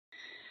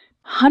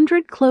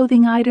100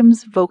 clothing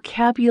items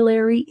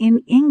vocabulary in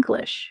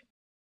English.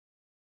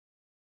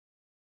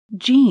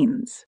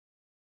 Jeans,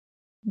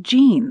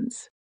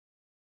 jeans.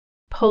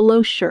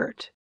 Polo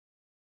shirt,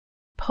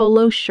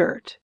 polo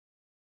shirt.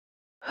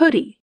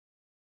 Hoodie,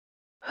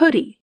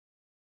 hoodie.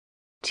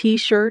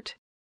 T-shirt,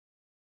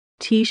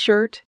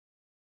 t-shirt.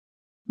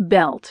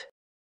 Belt,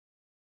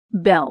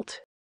 belt.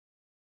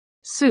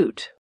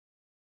 Suit,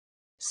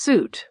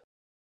 suit.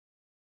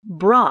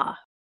 Bra,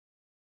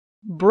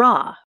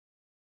 bra.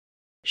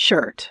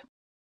 Shirt,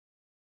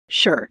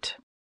 shirt.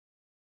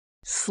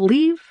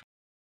 Sleeve,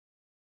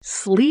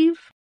 sleeve.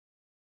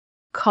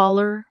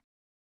 Collar,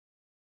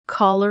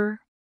 collar.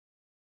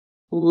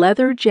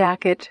 Leather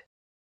jacket,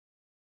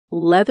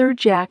 leather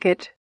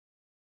jacket.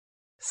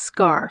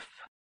 Scarf,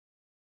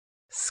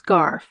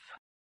 scarf.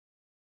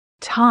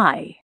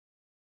 Tie,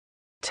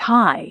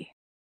 tie.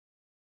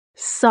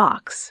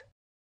 Socks,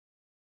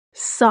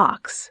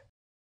 socks.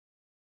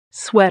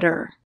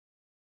 Sweater,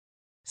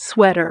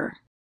 sweater.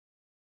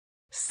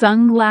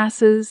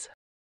 Sunglasses,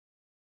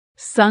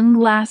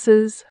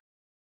 sunglasses.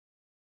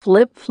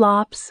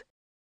 Flip-flops,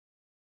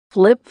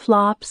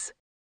 flip-flops.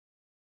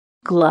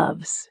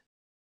 Gloves,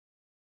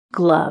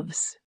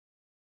 gloves.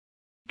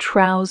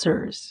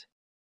 Trousers,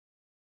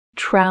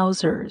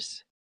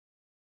 trousers.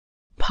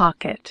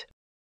 Pocket,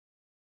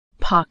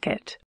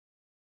 pocket.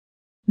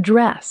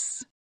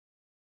 Dress,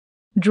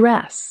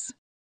 dress.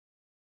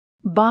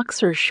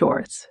 Boxer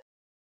shorts,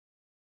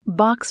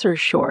 boxer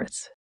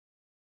shorts.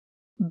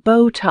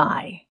 Bow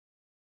tie,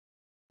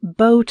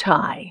 bow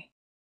tie.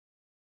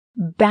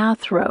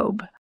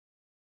 Bathrobe,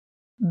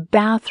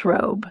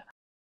 bathrobe.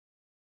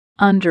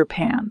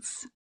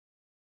 Underpants,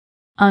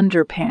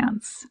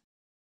 underpants.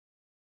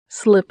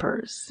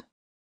 Slippers,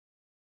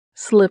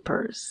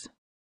 slippers.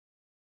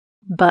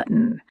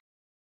 Button,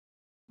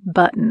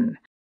 button.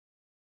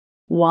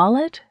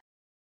 Wallet,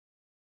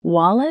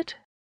 wallet.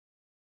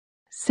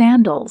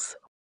 Sandals,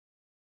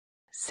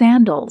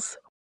 sandals.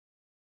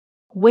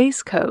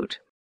 Waistcoat,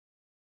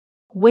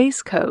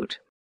 waistcoat.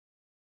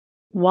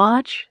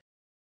 Watch,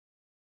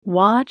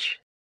 watch.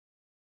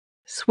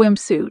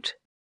 Swimsuit,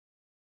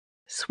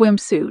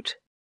 swimsuit.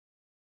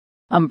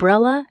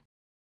 Umbrella,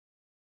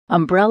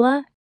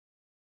 umbrella.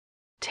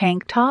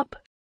 Tank top,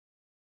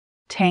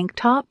 tank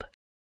top.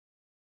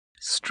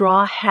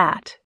 Straw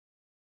hat,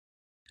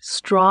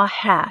 straw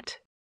hat.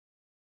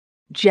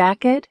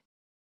 Jacket,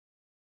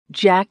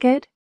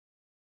 jacket.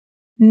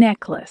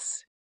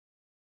 Necklace,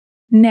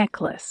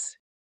 necklace.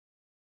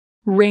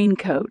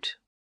 Raincoat,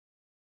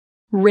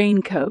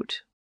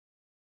 raincoat.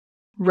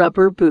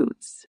 Rubber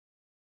boots,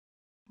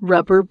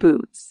 rubber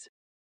boots.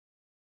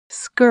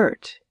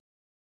 Skirt,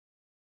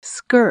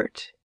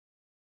 skirt.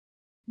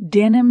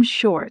 Denim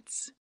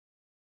shorts,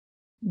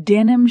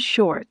 denim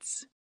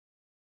shorts.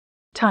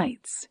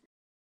 Tights,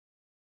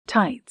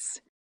 tights.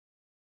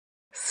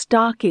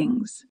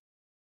 Stockings,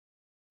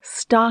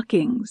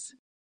 stockings.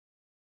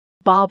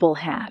 Bobble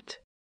hat,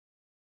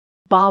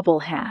 bobble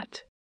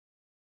hat.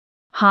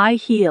 High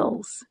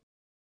heels,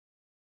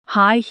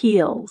 high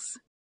heels.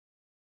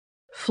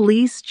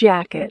 Fleece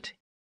jacket,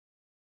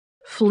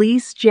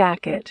 fleece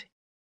jacket.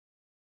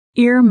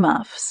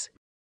 Earmuffs,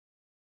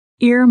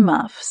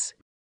 earmuffs.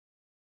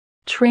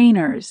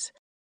 Trainers,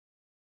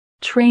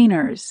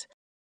 trainers.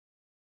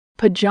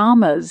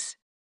 Pajamas,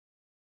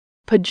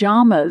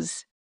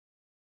 pajamas.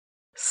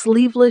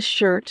 Sleeveless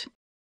shirt,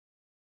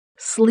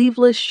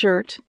 sleeveless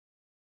shirt.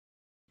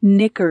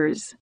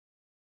 Knickers,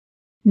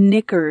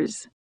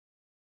 knickers.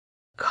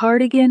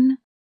 Cardigan,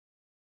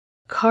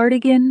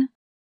 cardigan,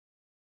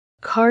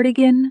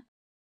 cardigan.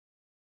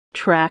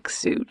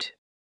 Tracksuit,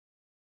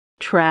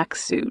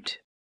 tracksuit.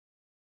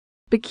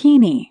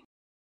 Bikini,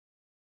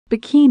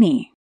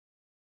 bikini.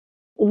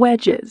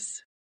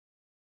 Wedges,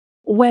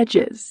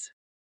 wedges.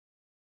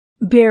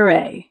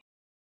 Beret,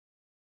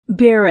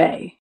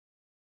 beret.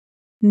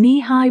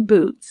 Knee-high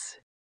boots,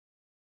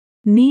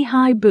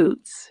 knee-high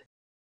boots.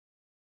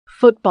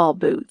 Football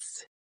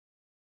boots,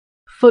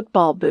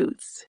 football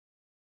boots.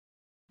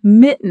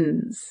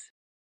 Mittens,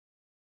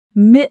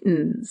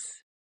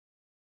 mittens.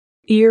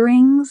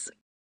 Earrings,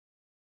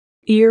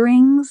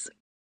 earrings.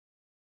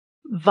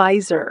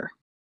 Visor,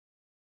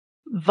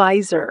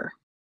 visor.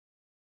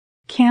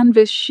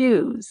 Canvas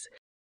shoes,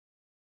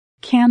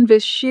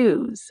 canvas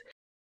shoes.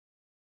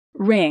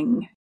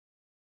 Ring,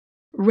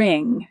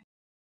 ring.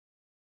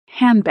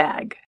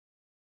 Handbag,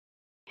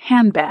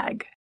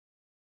 handbag.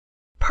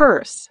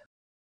 Purse,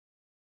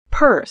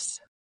 purse.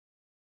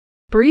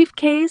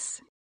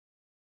 Briefcase,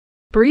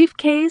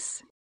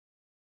 briefcase.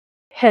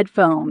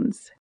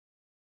 Headphones,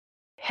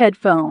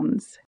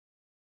 headphones.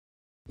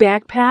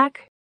 Backpack,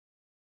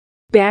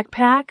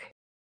 backpack.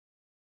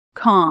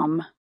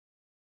 Calm,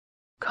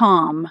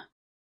 calm.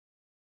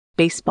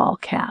 Baseball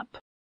cap,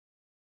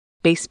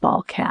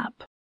 baseball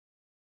cap.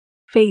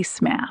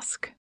 Face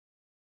mask,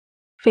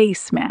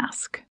 face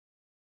mask.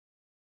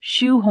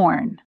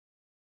 Shoehorn,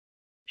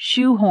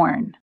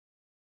 shoehorn.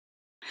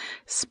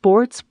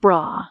 Sports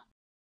bra,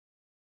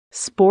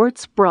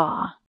 sports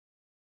bra.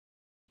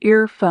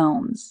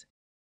 Earphones,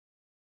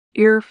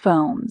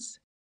 earphones,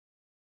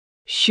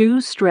 shoe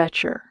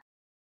stretcher,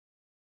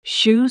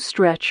 shoe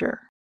stretcher,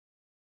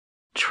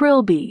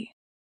 trilby,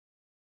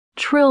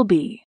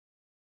 trilby,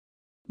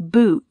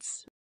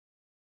 boots,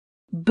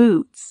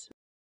 boots,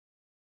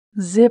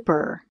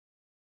 zipper,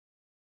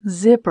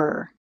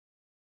 zipper,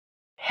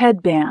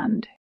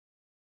 headband,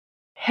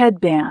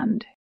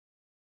 headband,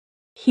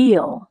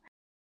 heel,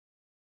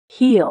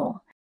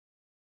 heel,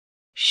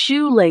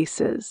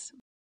 shoelaces,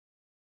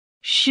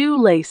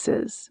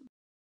 shoelaces,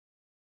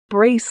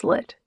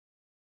 bracelet,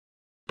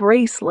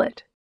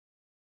 bracelet,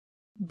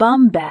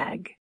 bum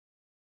bag,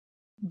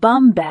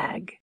 bum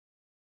bag,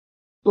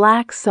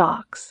 black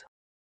socks,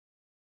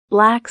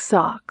 black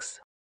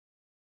socks,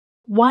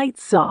 white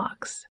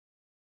socks,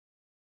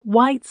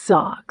 white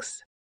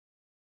socks,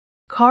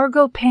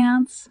 cargo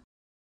pants,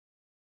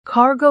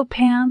 cargo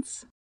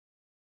pants,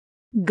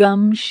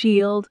 gum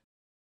shield,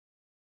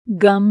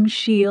 gum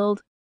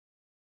shield,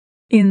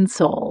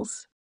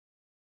 insoles,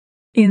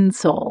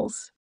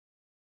 insoles,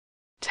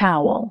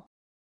 towel,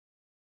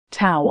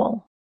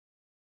 towel,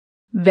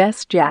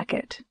 vest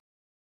jacket,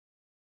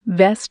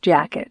 vest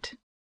jacket,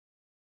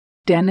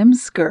 denim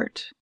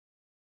skirt,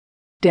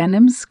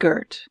 denim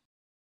skirt,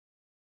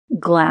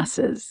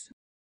 glasses,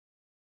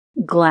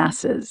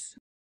 glasses,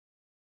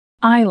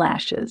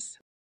 eyelashes,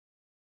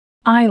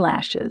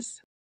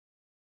 eyelashes,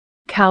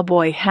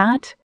 cowboy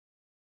hat,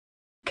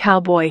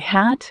 cowboy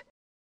hat,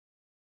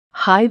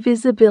 high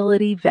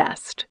visibility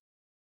vest,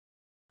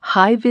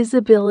 high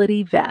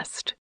visibility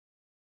vest,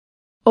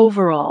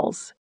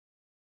 overalls,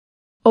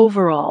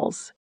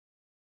 overalls,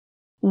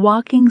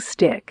 walking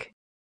stick,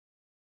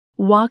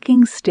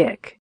 walking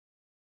stick,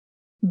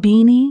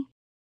 beanie,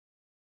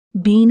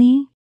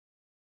 beanie,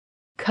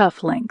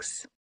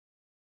 cufflinks,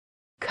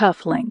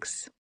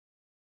 cufflinks,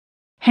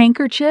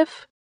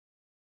 handkerchief,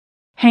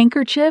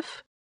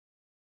 handkerchief,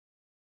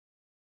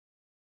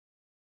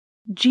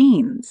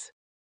 jeans,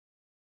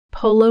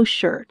 polo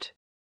shirt,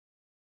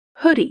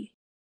 hoodie,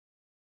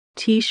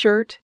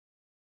 t-shirt,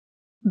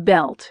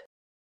 belt,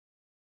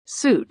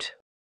 suit,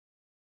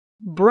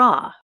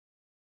 bra,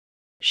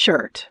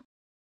 shirt,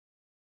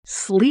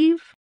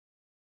 sleeve,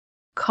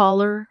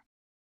 collar,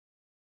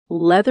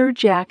 leather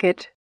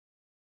jacket,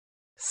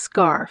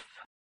 scarf,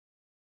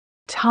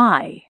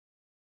 tie,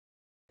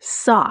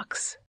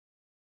 socks,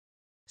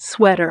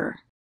 sweater,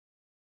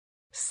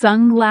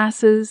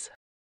 sunglasses,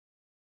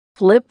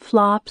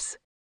 flip-flops,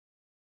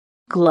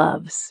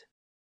 gloves,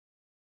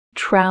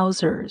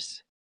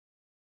 trousers,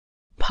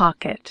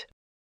 pocket,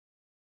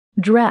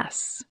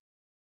 dress,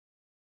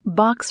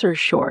 boxer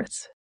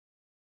shorts,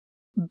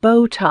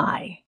 bow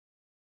tie,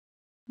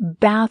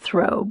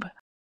 bathrobe,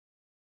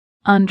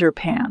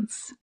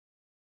 underpants,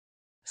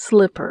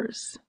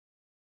 slippers,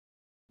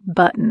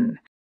 button,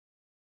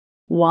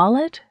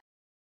 wallet,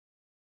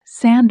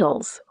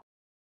 sandals,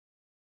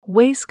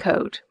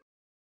 waistcoat,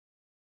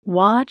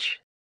 watch,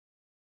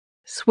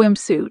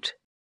 swimsuit,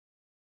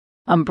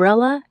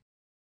 umbrella,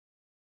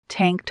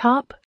 tank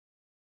top,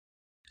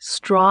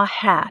 straw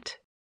hat,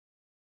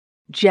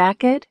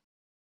 jacket,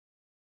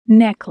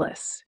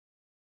 necklace,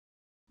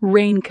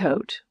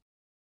 raincoat,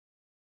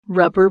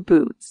 rubber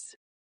boots,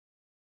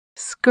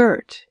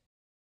 skirt,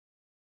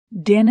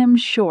 denim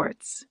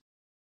shorts,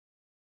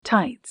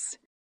 tights,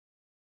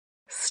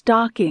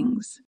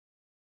 stockings,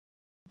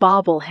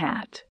 bobble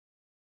hat,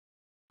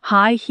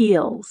 high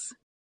heels,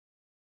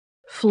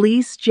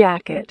 fleece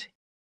jacket,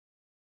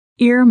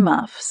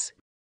 earmuffs,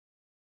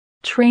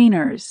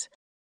 trainers,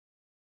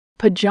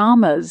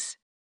 pajamas,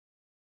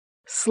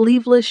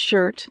 sleeveless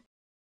shirt,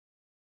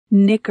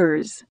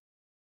 knickers,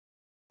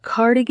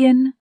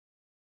 cardigan,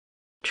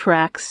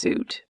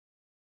 tracksuit,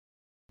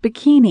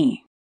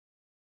 bikini,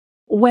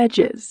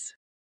 wedges,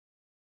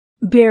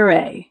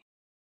 beret,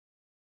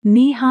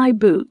 knee-high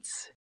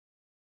boots,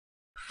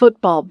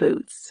 football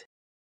boots,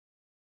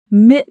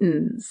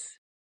 mittens,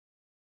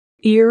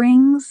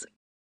 earrings,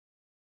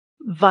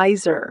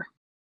 visor,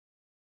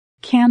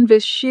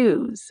 canvas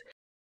shoes,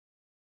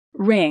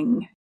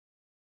 ring,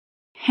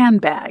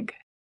 handbag,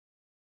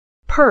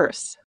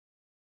 purse,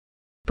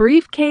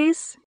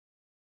 briefcase,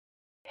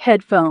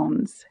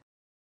 headphones,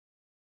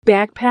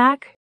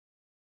 backpack,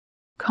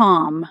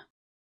 comm,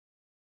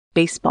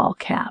 baseball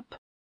cap,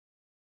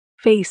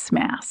 face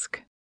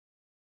mask,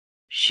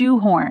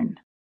 shoehorn,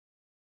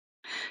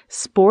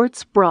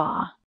 sports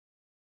bra,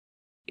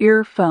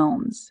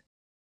 earphones,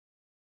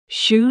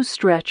 shoe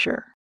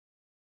stretcher,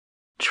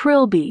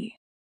 trilby,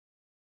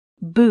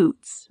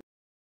 boots,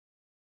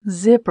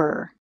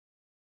 zipper,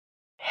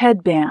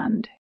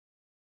 headband,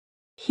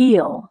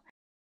 heel,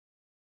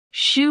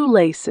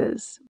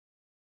 shoelaces,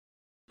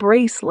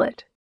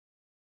 bracelet,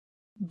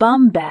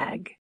 bum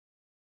bag,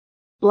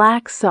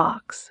 black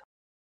socks,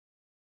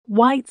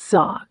 white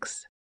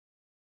socks,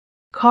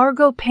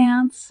 cargo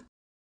pants,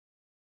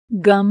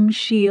 gum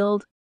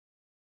shield,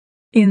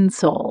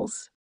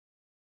 insoles,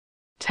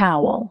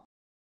 towel,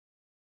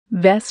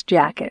 vest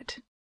jacket,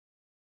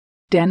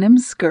 denim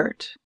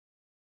skirt,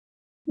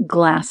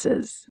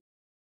 glasses,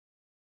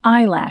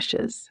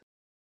 eyelashes,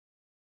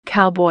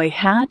 cowboy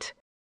hat,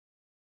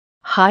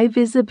 high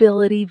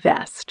visibility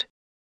vest,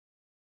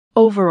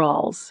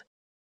 overalls,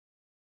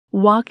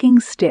 walking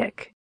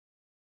stick,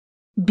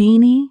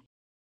 beanie,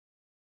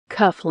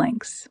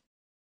 cufflinks,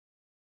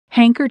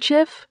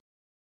 handkerchief.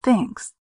 Thanks.